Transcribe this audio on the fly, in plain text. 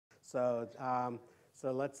So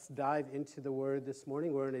let's dive into the Word this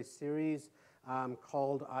morning. We're in a series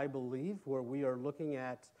called I Believe, where we are looking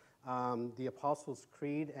at the Apostles'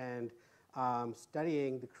 Creed and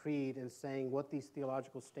studying the Creed and saying what these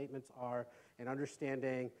theological statements are and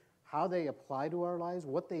understanding how they apply to our lives,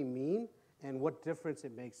 what they mean, and what difference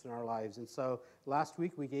it makes in our lives. And so last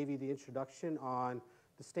week we gave you the introduction on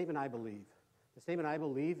the statement I believe. The statement I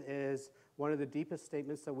believe is one of the deepest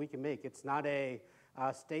statements that we can make. It's not a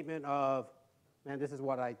statement of, man, this is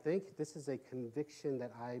what I think. This is a conviction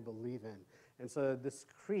that I believe in. And so this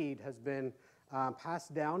creed has been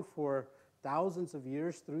passed down for thousands of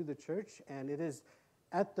years through the church, and it is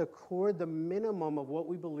at the core the minimum of what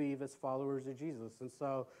we believe as followers of Jesus. And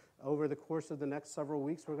so over the course of the next several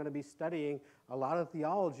weeks, we're going to be studying a lot of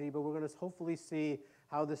theology, but we're going to hopefully see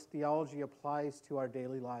how this theology applies to our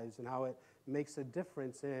daily lives and how it makes a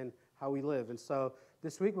difference in how we live. And so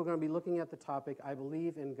this week we're going to be looking at the topic, I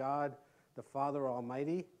believe in God, the Father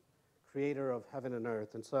Almighty, creator of heaven and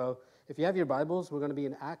earth. And so if you have your Bibles, we're going to be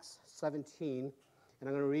in Acts 17, and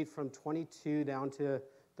I'm going to read from 22 down to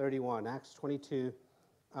 31. Acts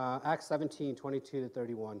 17, 22 to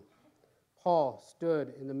 31. Paul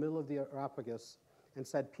stood in the middle of the Areopagus and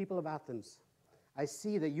said, "People of Athens, I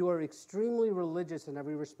see that you are extremely religious in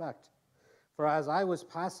every respect. For as I was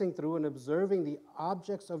passing through and observing the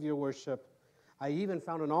objects of your worship, I even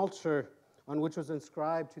found an altar on which was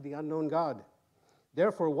inscribed to the unknown God.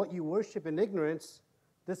 Therefore, what you worship in ignorance,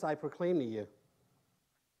 this I proclaim to you.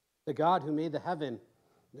 The God who made the heaven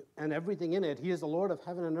and everything in it, he is the Lord of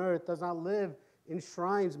heaven and earth, does not live in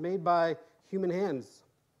shrines made by human hands.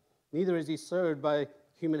 Neither is he served by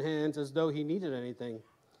human hands as though he needed anything,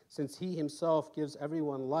 since he himself gives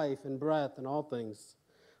everyone life and breath and all things.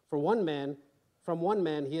 From one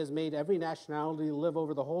man he has made every nationality live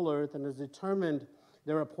over the whole earth and has determined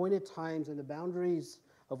their appointed times and the boundaries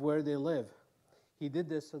of where they live. He did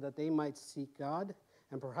this so that they might seek God,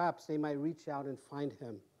 and perhaps they might reach out and find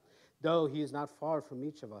him, though he is not far from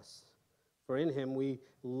each of us. For in him we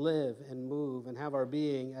live and move and have our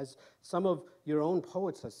being. As some of your own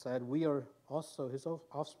poets have said, we are also his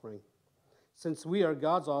offspring. Since we are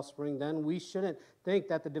God's offspring, then we shouldn't think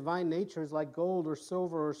that the divine nature is like gold or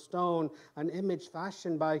silver or stone, an image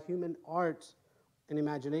fashioned by human art and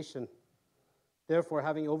imagination. Therefore,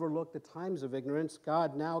 having overlooked the times of ignorance,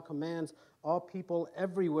 God now commands all people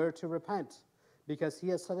everywhere to repent, because he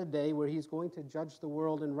has set a day where he is going to judge the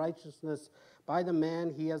world in righteousness by the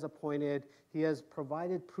man he has appointed. He has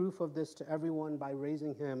provided proof of this to everyone by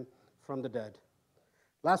raising him from the dead."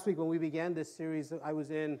 Last week when we began this series, I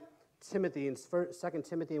was in Timothy, in 2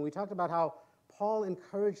 Timothy, and we talked about how Paul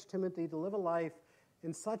encouraged Timothy to live a life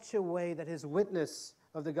in such a way that his witness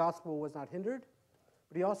of the gospel was not hindered,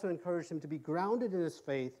 but he also encouraged him to be grounded in his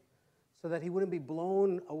faith so that he wouldn't be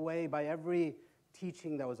blown away by every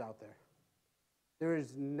teaching that was out there. There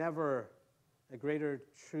is never a greater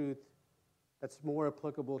truth that's more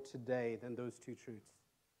applicable today than those two truths.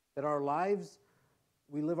 That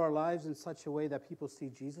we live our lives in such a way that people see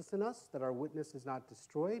Jesus in us, that our witness is not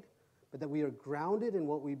destroyed, but that we are grounded in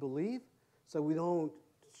what we believe, so we don't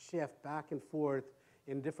shift back and forth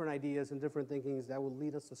in different ideas and different thinkings that will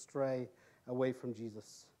lead us astray away from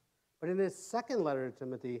Jesus. But in his second letter to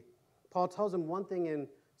Timothy, Paul tells him one thing in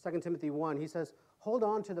 2 Timothy 1. He says, "Hold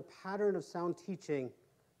on to the pattern of sound teaching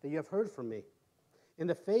that you have heard from me. In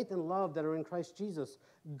the faith and love that are in Christ Jesus,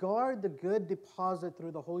 guard the good deposit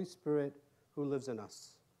through the Holy Spirit who lives in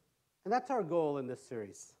us." And that's our goal in this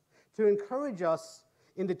series, to encourage us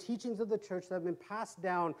in the teachings of the church that have been passed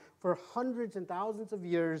down for hundreds and thousands of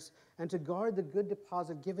years, and to guard the good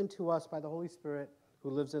deposit given to us by the Holy Spirit who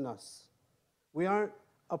lives in us. We aren't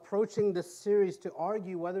approaching this series to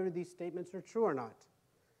argue whether these statements are true or not.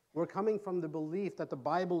 We're coming from the belief that the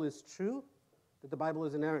Bible is true, that the Bible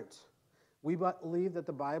is inerrant. We believe that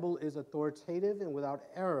the Bible is authoritative and without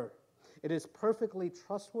error. It is perfectly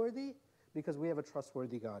trustworthy because we have a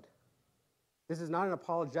trustworthy God. This is not an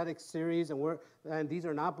apologetic series, and these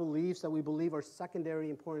are not beliefs that we believe are secondary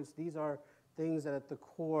importance. These are things that at the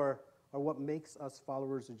core are what makes us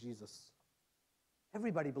followers of Jesus.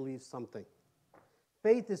 Everybody believes something.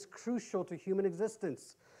 Faith is crucial to human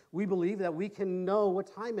existence. We believe that we can know what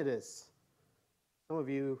time it is. Some of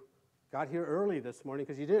you got here early this morning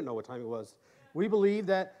because you didn't know what time it was. We believe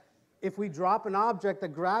that if we drop an object, that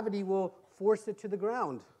gravity will force it to the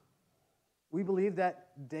ground. We believe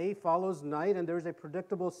that day follows night, and there's a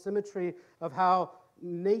predictable symmetry of how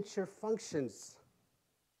nature functions.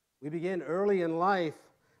 We begin early in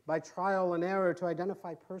life by trial and error to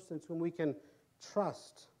identify persons whom we can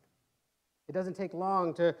trust. It doesn't take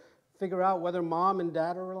long to figure out whether mom and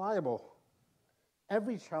dad are reliable.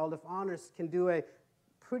 every child, if honest, can do a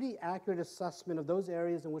pretty accurate assessment of those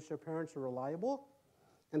areas in which their parents are reliable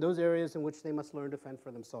and those areas in which they must learn to fend for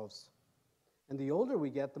themselves. And the older we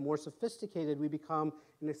get, the more sophisticated we become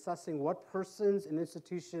in assessing what persons and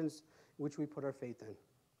institutions in which we put our faith in.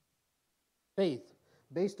 Faith,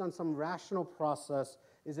 based on some rational process,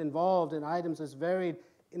 is involved in items as varied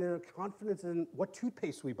in our confidence in what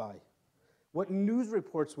toothpaste we buy, what news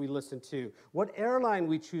reports we listen to, what airline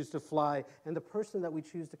we choose to fly, and the person that we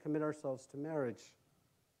choose to commit ourselves to marriage.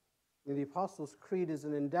 And the Apostles' Creed is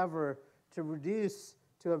an endeavor to reduce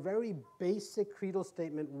to a very basic creedal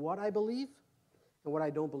statement what I believe and what I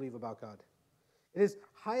don't believe about God. It is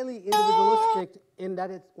highly individualistic in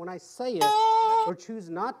that it's when I say it, or choose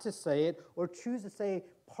not to say it, or choose to say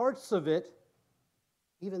parts of it,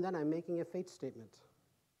 even then I'm making a faith statement.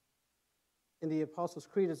 In the Apostles'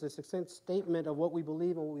 Creed is a succinct statement of what we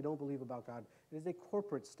believe and what we don't believe about God. It is a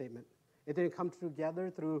corporate statement. It didn't come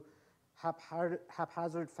together through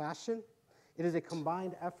haphazard fashion. It is a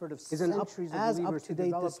combined effort of centuries of believers to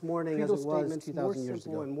develop this morning creedal as it was statements 2,000 more years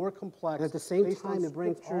simple ago. and more complex. And at the same based on time, it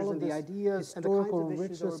brings scriptures all of and the this ideas and the historical kinds of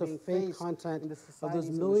issues that richness were of being faith faced content in the of those societies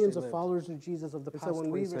in which millions they of lived. followers of Jesus of the And past so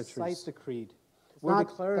when we 20 recite centuries. the creed, We're we're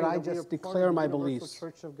declaring declaring that I that we just are part declare of the my universal beliefs.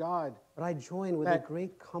 Church of God. But I join with a That-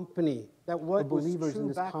 great company That what of was believers true in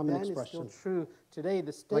this back common then expression. is still true today. The Like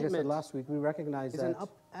I statement said last week, we recognize is that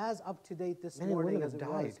as up to date this men and morning women as have it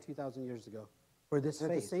was died 2,000 years ago. for this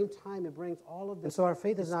And at the faith. same time, it brings all of this And so our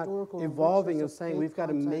faith is not historical evolving richness and saying of we've got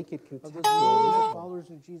to faith make it content of contextual. those millions of No. followers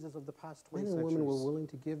of Jesus of the past 20 Men and centuries. women were willing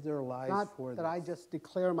to give their lives Not for that this. I just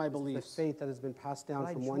declare my This is the beliefs. faith that has been passed down But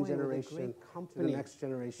I from join one with a generation great to the company next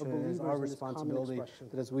generation. of And it is believers our in this common responsibility expression.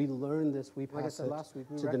 that as we learn this, we Like I pass said it last week,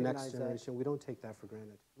 we to the next recognize that generation. We don't take that for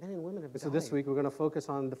granted. Men and women have And died so this week, we're going to focus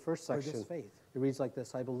on the first for section. this faith. It reads like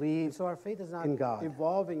this: I And believe so our faith is not in God,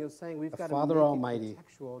 evolving and saying we've the got to Father make Almighty, it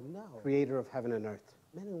contextual. No. creator of heaven and earth.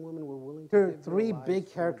 Men and women were willing to There are give their three lives big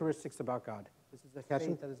for characteristics about God. this is the Catch 'em?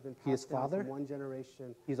 faith that has been He is passed down Father. from one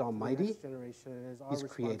generation He's to the Almighty. next generation, and it is our He's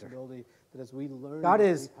Creator. responsibility that as we learn, God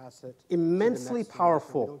this, is we pass it immensely to the next generation.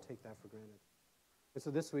 powerful. We don't take that for granted. And so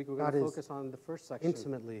this week we're God going to is focus on the first section.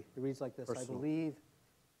 intimately It reads like this: personal. I believe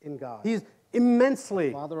in God. He's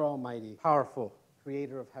immensely Father Almighty, powerful,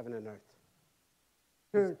 creator of heaven and earth.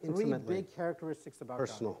 He's There are three intimately big characteristics about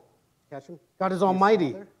personal. God. Catch 'em? God is He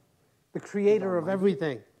almighty, Father. the creator of Almighty.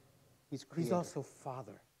 everything. He's He's creator. also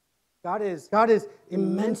Father. God is God is immensely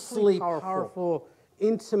immensely powerful. powerful,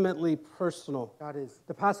 intimately personal. God is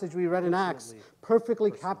The passage we read in Acts intimately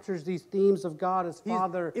perfectly personal. captures these themes of God as He's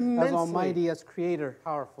Father, as immensely Almighty, as Creator.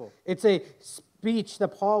 powerful. It's a speech that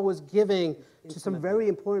Paul was giving to some Intimately very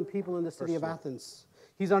important people in the city of personal. Athens.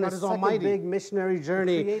 He's on God his is second almighty, big missionary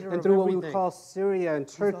journey creator and of through what we would everything. call Syria and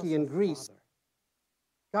He's Turkey and also Greece. Father.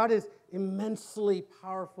 God is immensely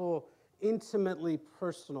powerful, intimately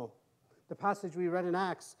personal. The passage we read in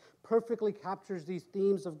Acts perfectly captures these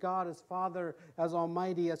themes of God as Father, as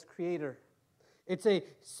Almighty, as Creator. It's a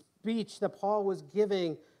speech that Paul was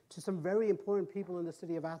giving to some very important people in the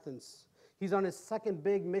city of Athens. He's on his second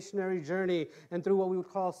big missionary journey and through what we would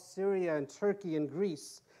call Syria and Turkey and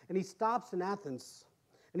Greece. And he stops in Athens.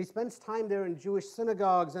 And he spends time there in Jewish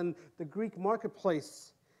synagogues and the Greek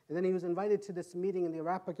marketplace. And then he was invited to this meeting in the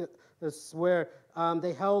Areopagus where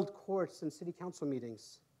they held courts and city council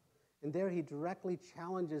meetings. And there he directly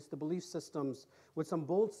challenges the belief systems with some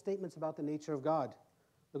bold statements about the nature of God.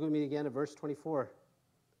 Look with me again at verse 24.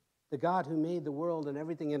 The God who made the world and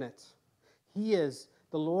everything in it. He is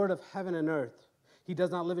the Lord of heaven and earth. He does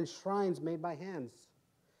not live in shrines made by hands.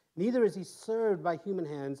 Neither is he served by human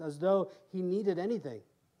hands as though he needed anything.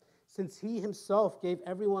 Since he himself gave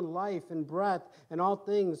everyone life and breath and all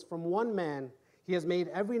things from one man, he has made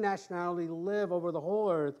every nationality live over the whole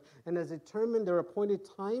earth and has determined their appointed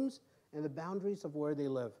times and the boundaries of where they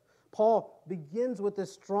live. Paul begins with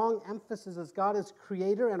this strong emphasis as God is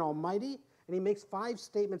creator and almighty, and he makes 5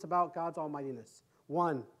 statements about God's almightiness.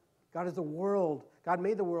 1, God is the world. God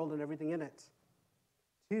made the world and everything in it.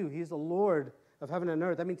 2, he's the Lord of heaven and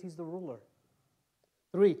earth. That means he's the ruler.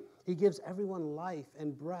 3, he gives everyone life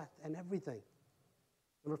and breath and everything.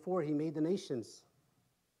 Number 4, he made the nations.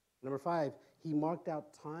 Number 5, he marked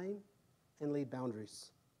out time and laid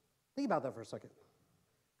boundaries. Think about that for a second.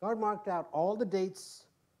 God marked out all the dates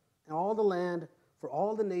and all the land for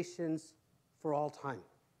all the nations for all time.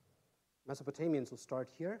 Mesopotamians will start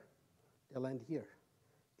here, they'll end here.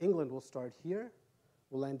 England will start here,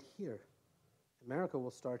 will end here. America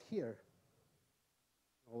will start here,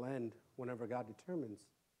 it will end whenever God determines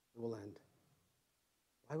it will end.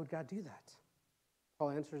 Why would God do that?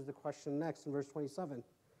 Paul answers the question next in verse 27.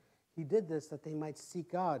 He did this that they might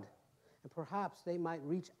seek God and perhaps they might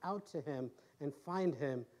reach out to him and find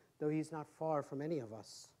him, though he's not far from any of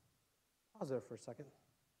us. Pause there for a second.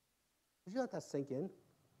 Would you let that sink in?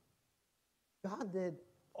 God did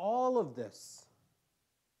all of this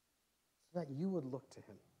so that you would look to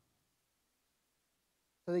him,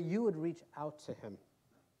 so that you would reach out to him,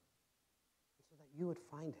 so that you would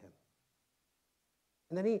find him.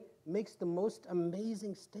 And then he makes the most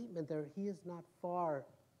amazing statement there. He is not far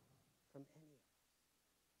from any of us.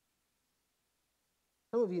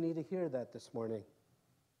 Some of you need to hear that this morning.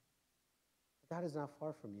 God is not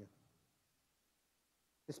far from you.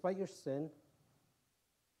 Despite your sin,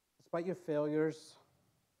 despite your failures,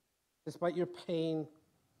 despite your pain,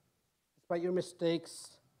 despite your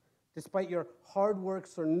mistakes, despite your hard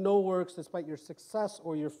works or no works, despite your success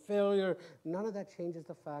or your failure, none of that changes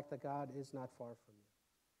the fact that God is not far from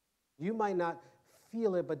you. You might not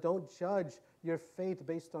feel it, but don't judge your faith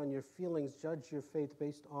based on your feelings. Judge your faith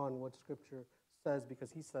based on what Scripture says,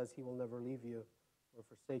 because he says he will never leave you or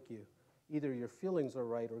forsake you. Either your feelings are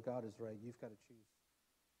right or God is right. You've got to choose.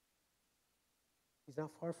 He's not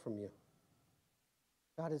far from you.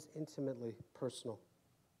 God is intimately personal.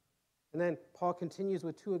 And then Paul continues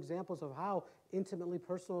with two examples of how intimately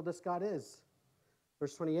personal this God is.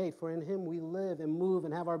 Verse 28, for in him we live and move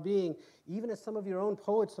and have our being, even as some of your own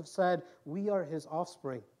poets have said, we are his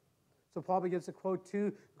offspring. So Paul begins to quote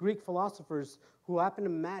two Greek philosophers who happen to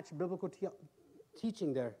match biblical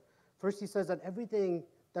teaching there. First, he says that everything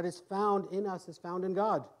that is found in us is found in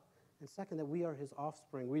God. And second, that we are his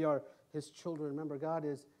offspring. We are his children. Remember, God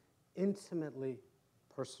is intimately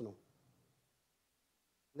personal.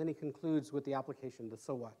 And then he concludes with the application, the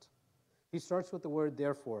so what. He starts with the word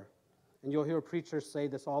therefore. And you'll hear preachers say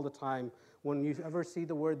this all the time. When you ever see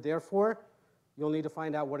the word therefore, you'll need to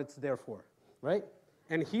find out what it's there for, right?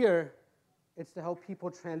 And here, it's to help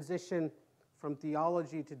people transition from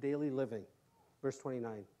theology to daily living. Verse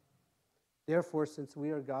 29. Therefore, since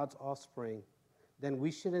we are God's offspring, then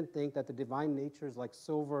we shouldn't think that the divine nature is like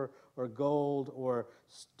silver or gold or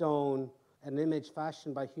stone, an image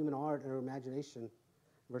fashioned by human art or imagination.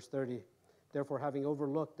 Verse 30. Therefore, having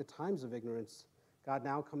overlooked the times of ignorance, God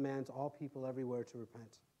now commands all people everywhere to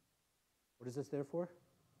repent. What is this there for?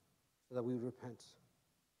 So that we would repent.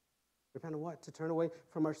 Repent of what? To turn away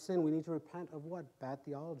from our sin. We need to repent of what? Bad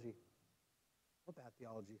theology. What bad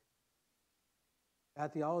theology?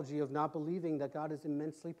 Bad theology of not believing that God is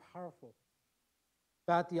immensely powerful.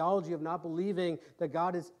 Bad theology of not believing that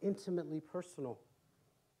God is intimately personal.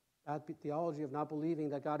 Bad theology of not believing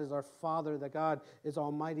that God is our Father, that God is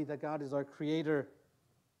almighty, that God is our Creator.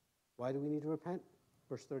 Why do we need to repent?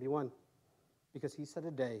 Verse 31. Because he set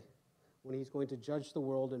a day when he's going to judge the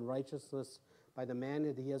world in righteousness by the man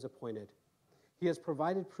that he has appointed. He has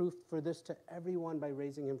provided proof for this to everyone by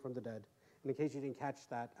raising him from the dead. And in case you didn't catch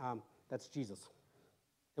that, that's Jesus.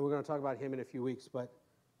 And we're going to talk about him in a few weeks. But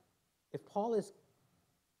if Paul is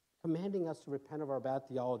commanding us to repent of our bad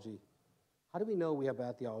theology, how do we know we have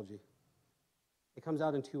bad theology? It comes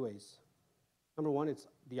out in two ways. Number one, it's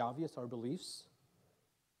the obvious, our beliefs.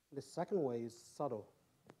 The second way is subtle.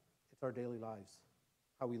 It's our daily lives,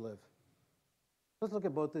 how we live. Let's look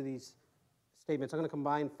at both of these statements. I'm going to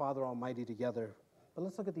combine Father Almighty together, but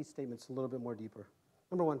let's look at these statements a little bit more deeper.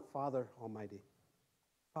 Number one, Father Almighty.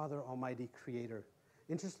 Father Almighty, Creator.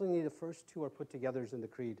 Interestingly, the first two are put together in the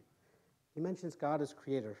Creed. He mentions God as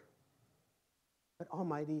Creator, but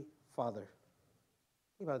Almighty Father.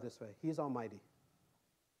 Think about it this way. He is Almighty.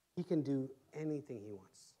 He can do anything he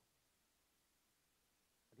wants.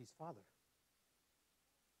 But he's Father.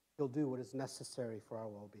 He'll do what is necessary for our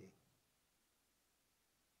well-being.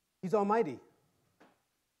 He's Almighty.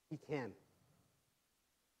 He can.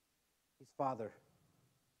 He's Father.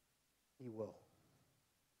 He will.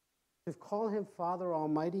 To call him Father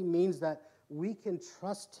Almighty means that we can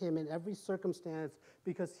trust him in every circumstance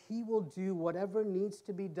because he will do whatever needs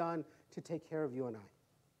to be done to take care of you and I.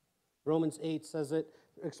 Romans 8 says it,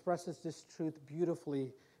 expresses this truth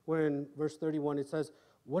beautifully, where in verse 31 it says,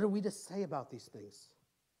 what are we to say about these things?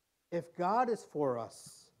 If God is for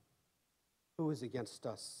us, who is against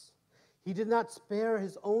us? He did not spare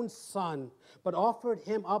his own Son, but offered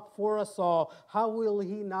him up for us all. How will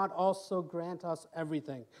he not also grant us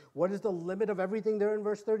everything? What is the limit of everything there in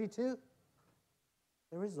verse 32?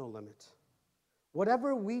 There is no limit.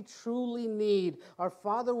 Whatever we truly need, our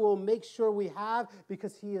Father will make sure we have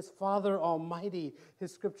because he is Father Almighty.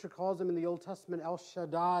 His scripture calls him in the Old Testament El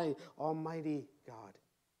Shaddai, Almighty God.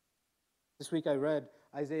 This week I read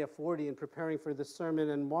Isaiah 40 in preparing for this sermon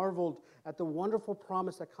and marveled at the wonderful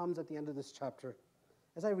promise that comes at the end of this chapter.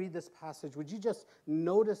 As I read this passage, would you just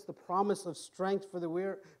notice the promise of strength for the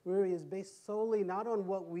weary is based solely not on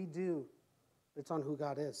what we do, but it's on who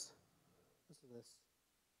God is. Listen to this.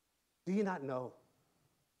 Do you not know?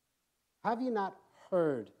 Have you not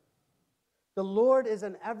heard? The Lord is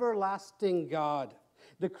an everlasting God,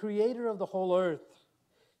 the creator of the whole earth.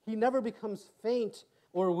 He never becomes faint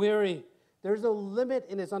or weary. There's no limit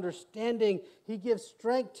in his understanding. He gives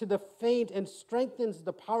strength to the faint and strengthens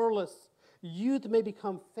the powerless. Youth may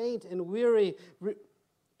become faint and weary,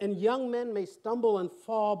 and young men may stumble and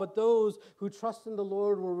fall, but those who trust in the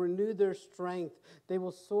Lord will renew their strength. They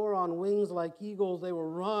will soar on wings like eagles. They will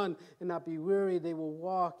run and not be weary. They will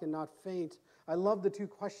walk and not faint. I love the two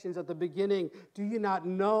questions at the beginning. Do you not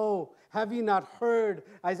know? Have you not heard?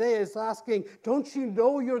 Isaiah is asking, don't you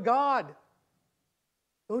know your God?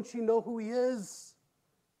 Don't you know who he is?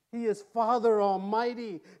 He is Father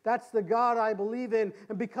Almighty. That's the God I believe in.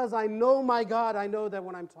 And because I know my God, I know that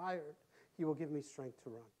when I'm tired, he will give me strength to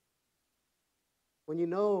run. When you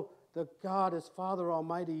know that God is Father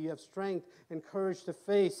Almighty, you have strength and courage to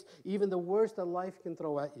face even the worst that life can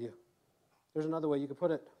throw at you. There's another way you could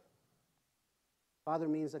put it. Father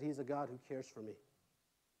means that he's a God who cares for me.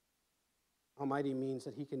 Almighty means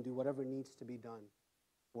that he can do whatever needs to be done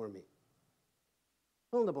for me.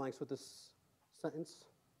 Fill in the blanks with this sentence.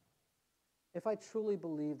 If I truly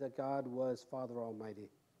believed that God was Father Almighty,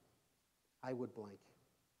 I would blank.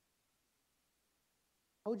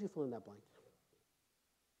 How would you fill in that blank?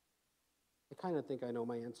 I kind of think I know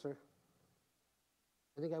my answer.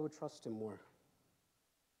 I think I would trust him more.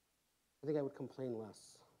 I think I would complain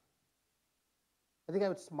less. I think I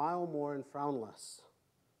would smile more and frown less.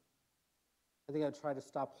 I think I would try to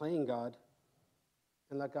stop playing God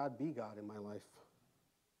and let God be God in my life.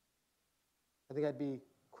 I think I'd be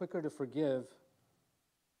quicker to forgive,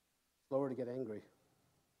 slower to get angry.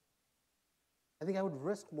 I think I would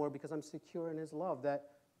risk more because I'm secure in his love, that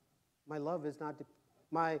my love is not,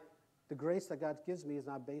 the grace that God gives me is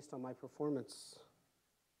not based on my performance.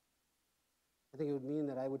 I think it would mean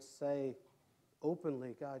that I would say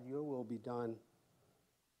openly, God, your will be done.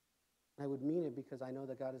 And I would mean it because I know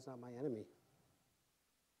that God is not my enemy.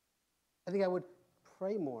 I think I would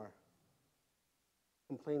pray more,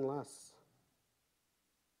 complain less.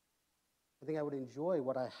 I think I would enjoy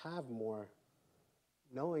what I have more,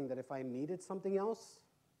 knowing that if I needed something else,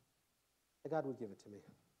 that God would give it to me.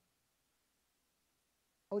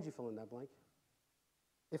 How would you fill in that blank?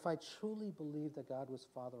 If I truly believed that God was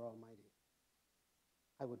Father Almighty,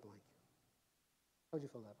 I would blank. How would you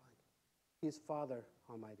fill that blank? He is Father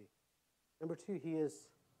Almighty. Number two, he is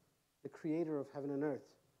the creator of heaven and earth.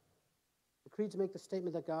 The creeds make the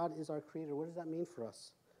statement that God is our creator. What does that mean for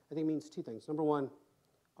us? I think it means two things. Number one,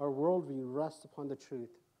 our worldview rests upon the truth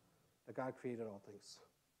that God created all things.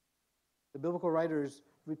 The biblical writers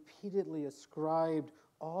repeatedly ascribed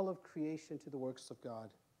all of creation to the works of God.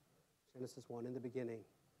 Genesis 1, in the beginning,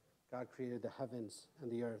 God created the heavens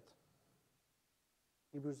and the earth.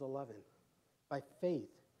 Hebrews 11, by faith,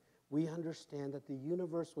 we understand that the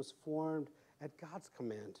universe was formed at God's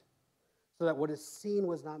command, so that what is seen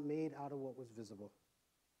was not made out of what was visible.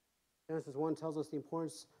 Genesis 1 tells us the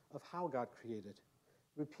importance of how God created.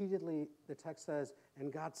 Repeatedly, the text says,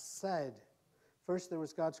 and God said. First, there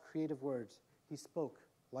was God's creative words. He spoke,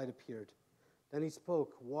 light appeared. Then he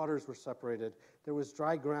spoke, waters were separated. There was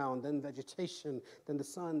dry ground, then vegetation, then the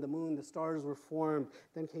sun, the moon, the stars were formed.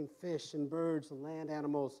 Then came fish and birds and land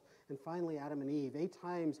animals, and finally Adam and Eve. 8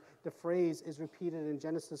 times the phrase is repeated in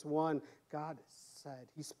Genesis 1. God said,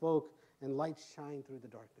 he spoke, and light shined through the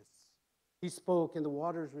darkness. He spoke, and the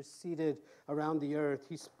waters receded around the earth.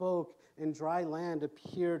 He spoke, and dry land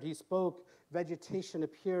appeared. He spoke, vegetation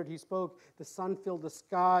appeared. He spoke, the sun filled the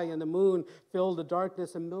sky, and the moon filled the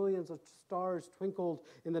darkness, and millions of stars twinkled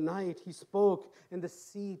in the night. He spoke, and the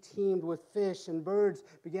sea teemed with fish, and birds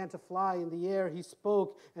began to fly in the air. He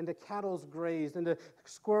spoke, and the cattle grazed, and the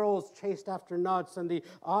squirrels chased after nuts, and the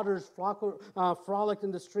otters frolicked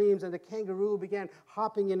in the streams, and the kangaroo began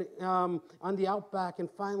hopping on the outback. And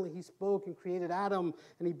finally he spoke and created Adam,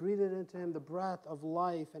 and he breathed into him the breath of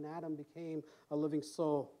life, and Adam became a living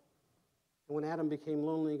soul. And when Adam became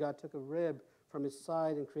lonely, God took a rib from his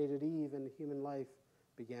side and created Eve, and human life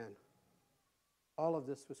began. All of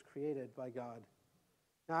this was created by God.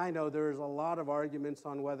 Now, I know there's a lot of arguments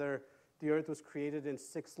on whether the earth was created in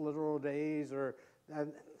 6 literal days, or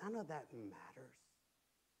none of that matters.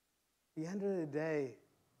 At the end of the day,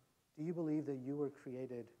 do you believe that you were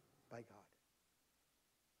created by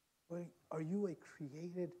God? Are you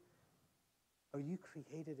created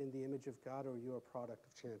in the image of God, or are you a product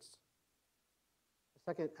of chance?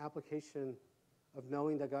 The second application of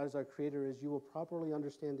knowing that God is our creator is you will properly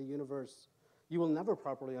understand the universe. You will never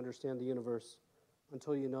properly understand the universe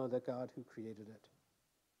until you know that God who created it.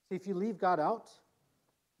 See, if you leave God out,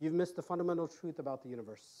 you've missed the fundamental truth about the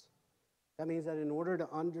universe. That means that in order to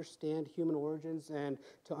understand human origins and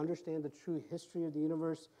to understand the true history of the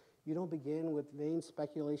universe, you don't begin with vain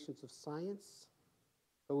speculations of science,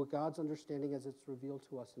 but with God's understanding as it's revealed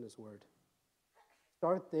to us in His Word.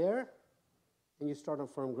 Start there, and you start on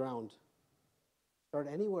firm ground. Start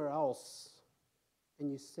anywhere else, and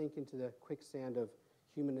you sink into the quicksand of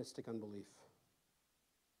humanistic unbelief.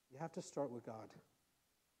 You have to start with God.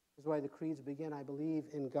 This is why the creeds begin, I believe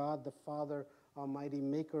in God the Father Almighty,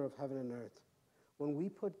 maker of heaven and earth. When we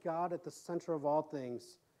put God at the center of all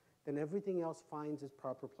things, then everything else finds its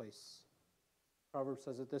proper place. Proverbs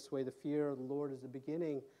says it this way, the fear of the Lord is the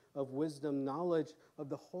beginning of wisdom. Knowledge of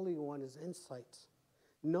the Holy One is insight.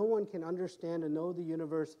 No one can understand and know the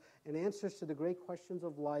universe and answers to the great questions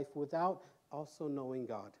of life without also knowing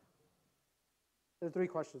God. There are three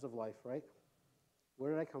questions of life, right?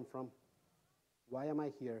 Where did I come from? Why am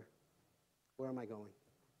I here? Where am I going?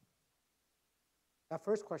 That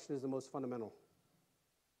first question is the most fundamental.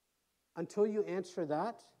 Until you answer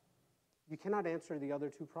that, you cannot answer the other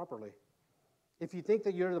two properly. If you think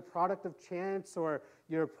that you're the product of chance or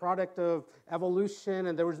you're a product of evolution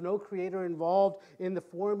and there was no creator involved in the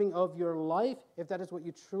forming of your life, if that is what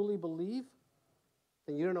you truly believe,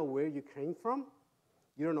 then you don't know where you came from,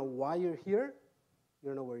 you don't know why you're here, you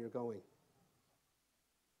don't know where you're going.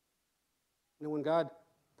 You know, when God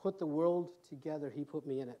put the world together, He put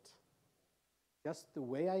me in it. Just the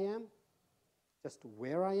way I am, just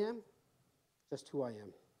where I am, just who I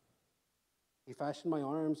am. He fashioned my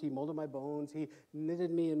arms, He molded my bones, He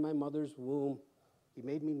knitted me in my mother's womb. He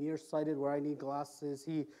made me nearsighted where I need glasses.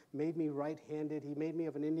 He made me right-handed. He made me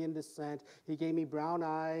of an Indian descent. He gave me brown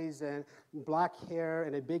eyes and black hair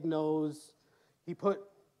and a big nose. He put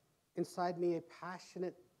inside me a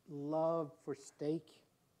passionate love for steak,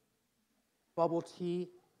 bubble tea,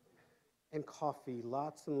 and coffee,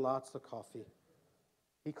 lots and lots of coffee.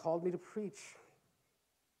 He called me to preach.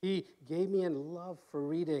 He gave me a love for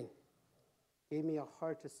reading, gave me a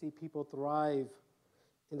heart to see people thrive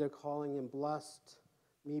in their calling, and blessed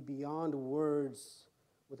me beyond words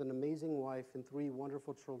with an amazing wife and 3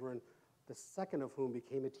 wonderful children, the second of whom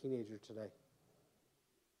became a teenager today.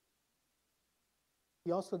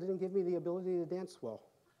 He also didn't give me the ability to dance well.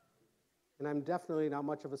 And I'm definitely not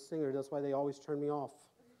much of a singer. That's why they always turn me off.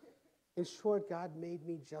 In short, God made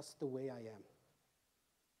me just the way I am.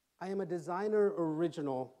 I am a designer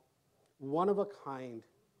original, one of a kind,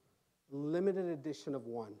 limited edition of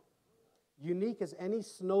one, unique as any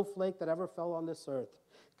snowflake that ever fell on this earth.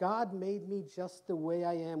 God made me just the way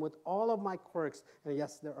I am with all of my quirks. And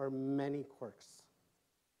yes, there are many quirks.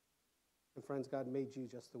 And friends, God made you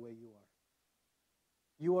just the way you are.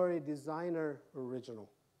 You are a designer original,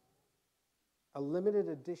 a limited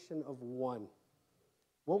edition of one.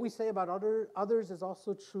 What we say about others is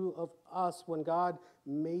also true of us. When God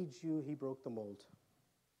made you, He broke the mold.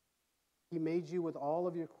 He made you with all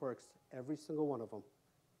of your quirks, every single one of them.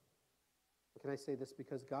 Can I say this?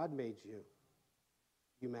 Because God made you,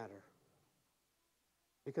 you matter.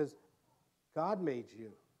 Because God made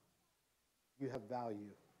you, you have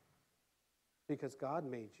value. Because God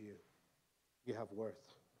made you, you have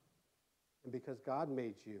worth. And because God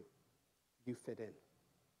made you, you fit in.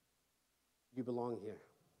 You belong here.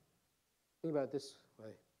 Think about it this way.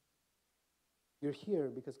 You're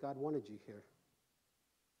here because God wanted you here.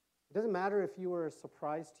 It doesn't matter if you were a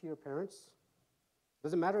surprise to your parents. It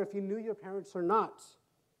doesn't matter if you knew your parents or not.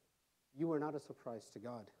 You were not a surprise to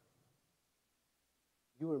God.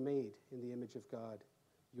 You were made in the image of God.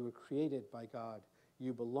 You were created by God.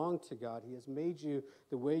 You belong to God. He has made you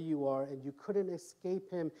the way you are, and you couldn't escape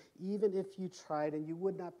Him even if you tried, and you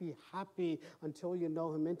would not be happy until you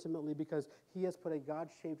know Him intimately, because He has put a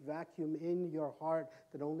God-shaped vacuum in your heart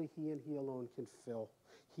that only He and He alone can fill.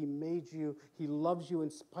 He made you. He loves you in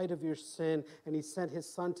spite of your sin, and He sent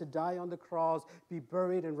His Son to die on the cross, be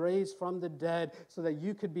buried, and raised from the dead so that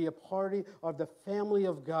you could be a part of the family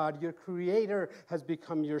of God. Your Creator has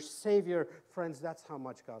become your Savior. Friends, that's how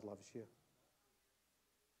much God loves you.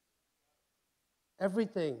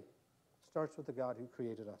 Everything starts with the God who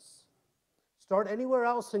created us. Start anywhere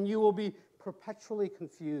else and you will be perpetually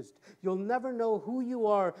confused. You'll never know who you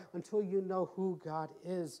are until you know who God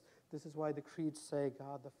is. This is why the creeds say,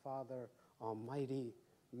 God the Father Almighty,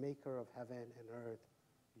 maker of heaven and earth,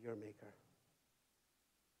 your maker.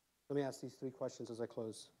 Let me ask these 3 questions as I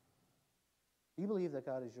close. Do you believe that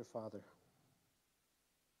God is your Father?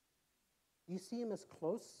 Do you see Him as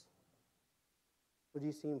close, or do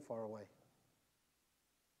you see Him far away?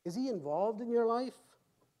 Is he involved in your life,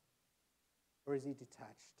 or is he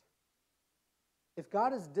detached? If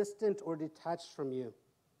God is distant or detached from you,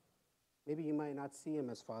 maybe you might not see him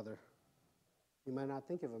as Father. You might not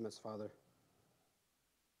think of him as Father.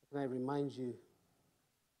 Can I remind you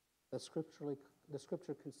that the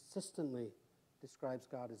Scripture consistently describes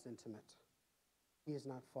God as intimate. He is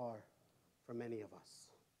not far from any of us.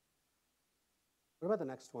 What about the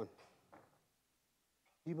next one?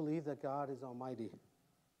 Do you believe that God is almighty?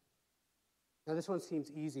 Now, this one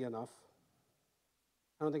seems easy enough.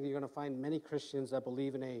 I don't think you're going to find many Christians that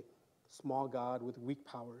believe in a small God with weak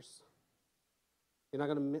powers. You're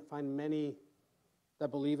not going to find many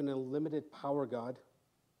that believe in a limited power God.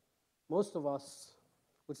 Most of us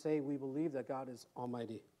would say we believe that God is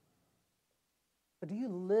almighty. But do you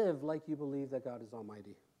live like you believe that God is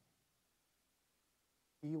almighty?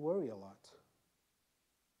 Do you worry a lot?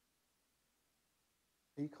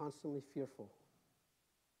 Are you constantly fearful?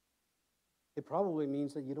 It probably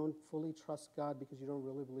means that you don't fully trust God because you don't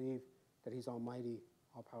really believe that he's almighty,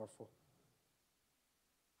 all-powerful.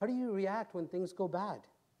 How do you react when things go bad?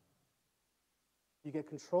 You get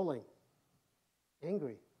controlling,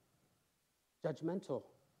 angry, judgmental.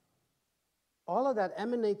 All of that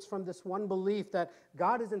emanates from this one belief that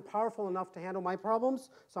God isn't powerful enough to handle my problems,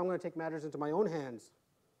 so I'm going to take matters into my own hands.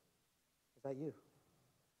 Is that you?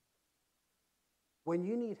 When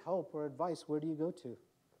you need help or advice, where do you go to?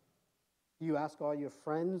 Do you ask all your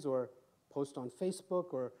friends or post on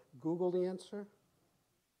Facebook or Google the answer?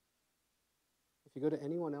 If you go to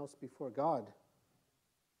anyone else before God,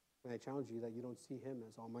 may I challenge you that you don't see him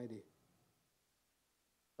as almighty.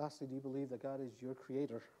 Lastly, do you believe that God is your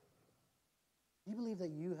creator? Do you believe that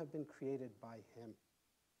you have been created by him?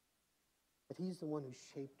 That he's the one who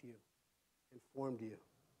shaped you and formed you?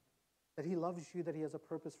 That he loves you, that he has a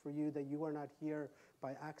purpose for you, that you are not here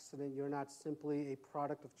by accident. You're not simply a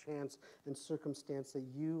product of chance and circumstance, that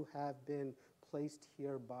you have been placed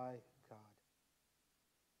here by God.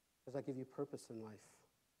 Does that give you purpose in life?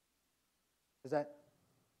 Does that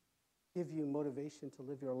give you motivation to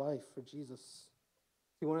live your life for Jesus?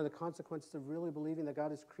 See, one of the consequences of really believing that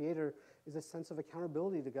God is creator is a sense of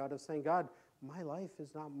accountability to God, of saying, God, my life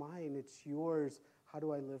is not mine, it's yours. How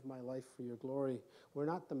do I live my life for your glory? We're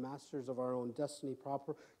not the masters of our own destiny,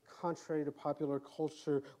 contrary to popular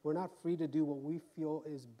culture. We're not free to do what we feel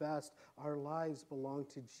is best. Our lives belong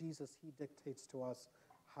to Jesus. He dictates to us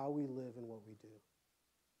how we live and what we do.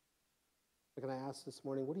 So can I ask this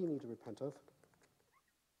morning, what do you need to repent of?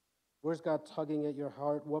 Where's God tugging at your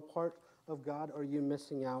heart? What part of God are you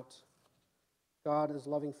missing out? God is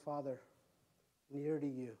loving Father, near to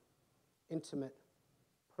you, intimate,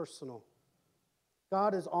 personal.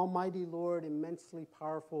 God is almighty Lord, immensely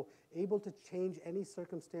powerful, able to change any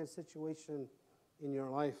circumstance, situation in your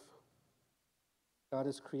life. God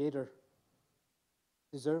is creator,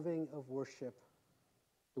 deserving of worship,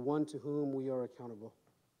 the one to whom we are accountable.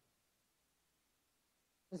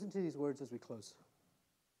 Listen to these words as we close.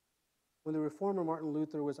 When the reformer Martin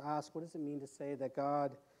Luther was asked, what does it mean to say that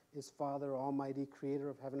God is Father, almighty, creator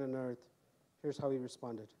of heaven and earth? Here's how he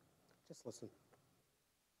responded. Just listen.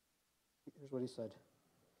 Here's what he said.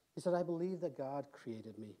 He said, I believe that God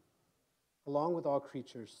created me, along with all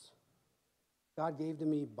creatures. God gave to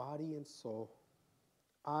me body and soul,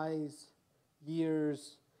 eyes,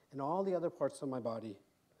 ears, and all the other parts of my body,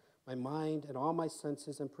 my mind and all my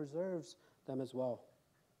senses, and preserves them as well.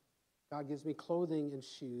 God gives me clothing and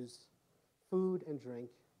shoes, food and drink,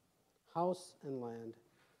 house and land,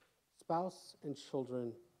 spouse and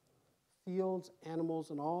children, fields, animals,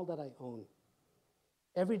 and all that I own.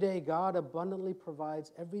 Every day, God abundantly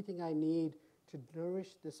provides everything I need to nourish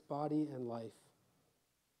this body and life.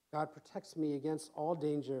 God protects me against all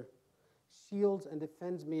danger, shields and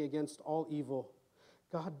defends me against all evil.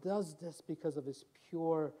 God does this because of his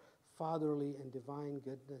pure, fatherly, and divine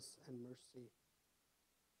goodness and mercy.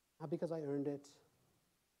 Not because I earned it,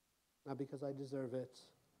 not because I deserve it.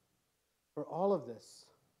 For all of this,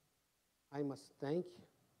 I must thank,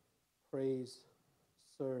 praise,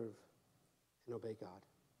 serve, and obey God.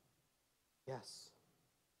 Yes.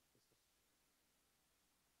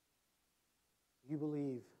 You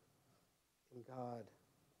believe in God,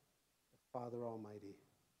 the Father Almighty,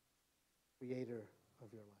 creator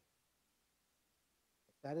of your life.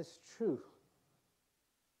 If that is true,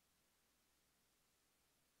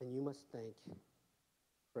 then you must thank,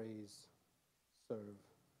 praise, serve, and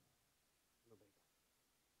obey God.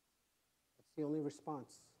 That's the only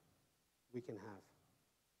response we can have.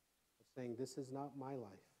 Of saying, this is not my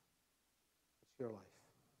life, it's your life.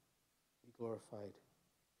 Be glorified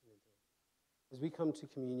and enjoy. As we come to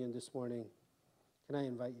communion this morning, can I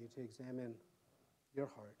invite you to examine your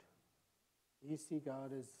heart? Do you see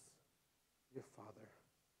God as your Father?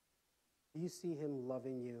 Do you see him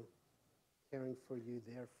loving you, caring for you,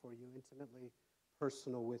 there for you, intimately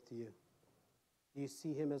personal with you? Do you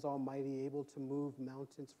see him as almighty, able to move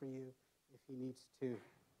mountains for you if he needs to?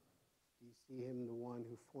 Do you see him the one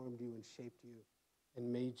who formed you and shaped you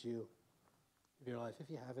and made you of your life? If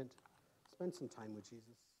you haven't, spend some time with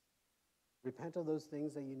Jesus. Repent of those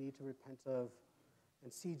things that you need to repent of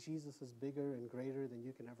and see Jesus as bigger and greater than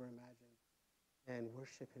you can ever imagine and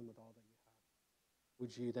worship him with all that you have.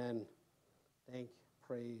 Would you then thank,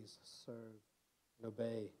 praise, serve, and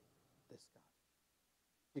obey this God?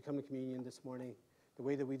 If you come to communion this morning, the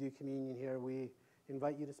way that we do communion here, we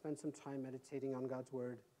invite you to spend some time meditating on God's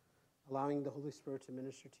word, allowing the Holy Spirit to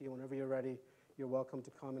minister to you. Whenever you're ready, you're welcome to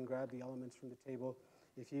come and grab the elements from the table.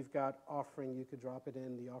 If you've got offering, you could drop it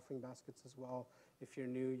in the offering baskets as well. If you're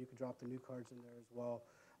new, you could drop the new cards in there as well.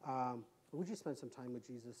 But would you spend some time with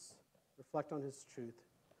Jesus? Reflect on his truth.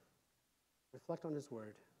 Reflect on his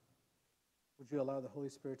word. Would you allow the Holy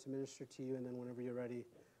Spirit to minister to you? And then whenever you're ready,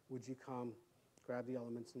 would you come, grab the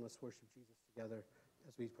elements, and let's worship Jesus together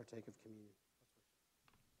as we partake of communion.